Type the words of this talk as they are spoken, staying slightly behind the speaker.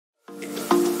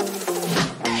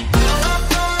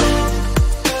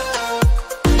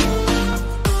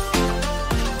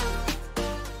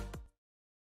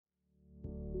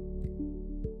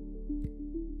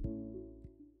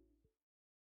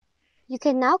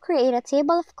can now create a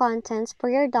table of contents for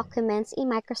your documents in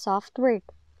Microsoft Word.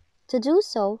 To do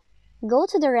so, go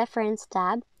to the Reference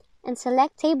tab and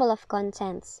select Table of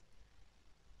Contents.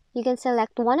 You can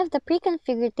select one of the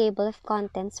pre-configured table of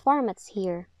contents formats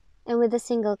here, and with a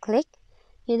single click,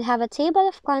 you'd have a table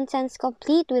of contents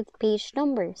complete with page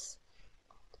numbers.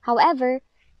 However,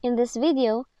 in this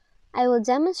video, I will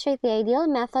demonstrate the ideal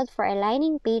method for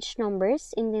aligning page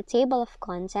numbers in the table of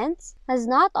contents, as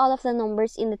not all of the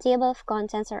numbers in the table of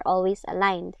contents are always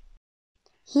aligned.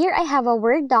 Here I have a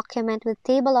Word document with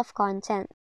table of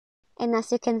contents, and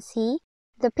as you can see,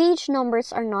 the page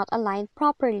numbers are not aligned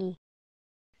properly.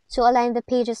 To align the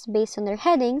pages based on their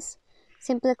headings,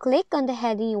 simply click on the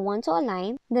heading you want to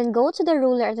align, then go to the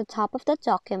ruler at the top of the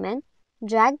document,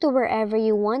 drag to wherever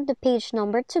you want the page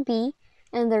number to be,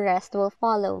 and the rest will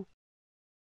follow.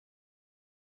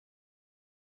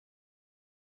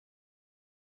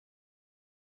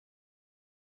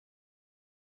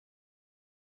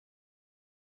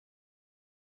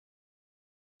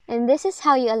 And this is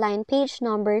how you align page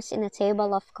numbers in a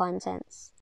table of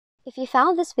contents. If you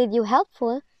found this video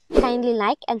helpful, kindly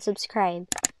like and subscribe.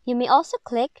 You may also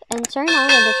click and turn on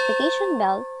the notification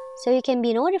bell so you can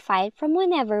be notified from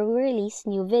whenever we release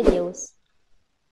new videos.